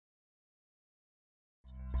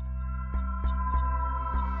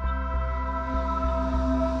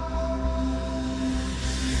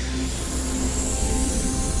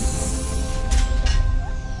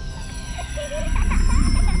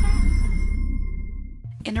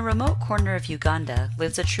In a remote corner of Uganda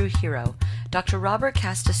lives a true hero. Dr. Robert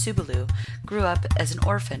Kastasubulu grew up as an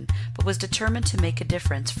orphan, but was determined to make a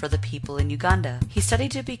difference for the people in Uganda. He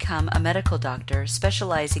studied to become a medical doctor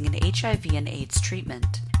specializing in HIV and AIDS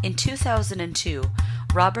treatment. In 2002,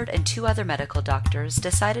 Robert and two other medical doctors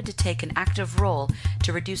decided to take an active role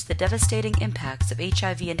to reduce the devastating impacts of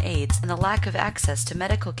HIV and AIDS and the lack of access to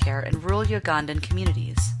medical care in rural Ugandan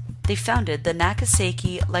communities. They founded the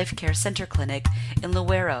Nakaseke Life Care Center Clinic in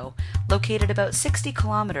Luwero, located about 60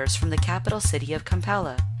 kilometers from the capital city of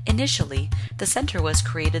Kampala. Initially, the center was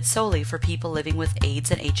created solely for people living with AIDS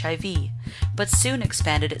and HIV, but soon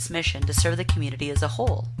expanded its mission to serve the community as a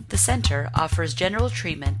whole. The center offers general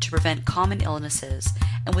treatment to prevent common illnesses,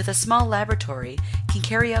 and with a small laboratory, can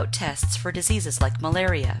carry out tests for diseases like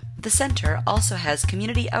malaria. The center also has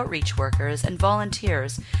community outreach workers and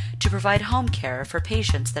volunteers to provide home care for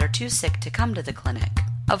patients that are too sick to come to the clinic.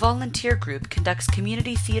 A volunteer group conducts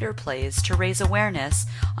community theater plays to raise awareness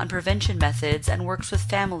on prevention methods and works with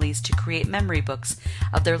families to create memory books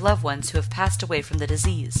of their loved ones who have passed away from the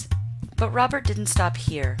disease. But Robert didn't stop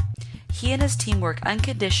here. He and his team work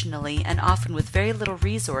unconditionally and often with very little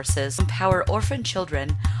resources to empower orphan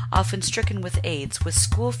children, often stricken with AIDS, with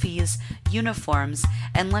school fees, uniforms,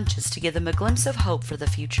 and lunches to give them a glimpse of hope for the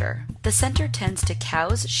future. The center tends to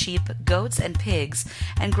cows, sheep, goats, and pigs,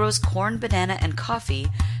 and grows corn, banana, and coffee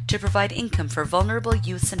to provide income for vulnerable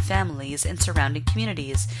youths and families in surrounding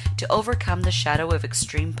communities to overcome the shadow of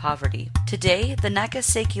extreme poverty. Today, the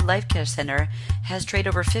Nakaseke Life Care Center has trained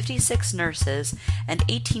over 56 nurses and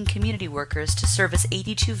 18 community workers to service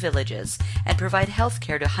 82 villages and provide health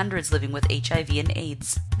care to hundreds living with HIV and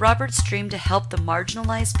AIDS. Robert's dream to help the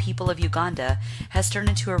marginalized people of Uganda has turned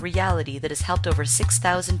into a reality that has helped over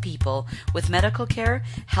 6,000 people with medical care,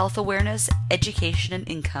 health awareness, education, and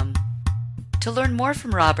income. To learn more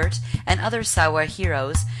from Robert and other Sawa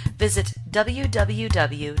heroes, visit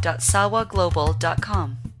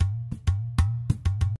www.sawaglobal.com.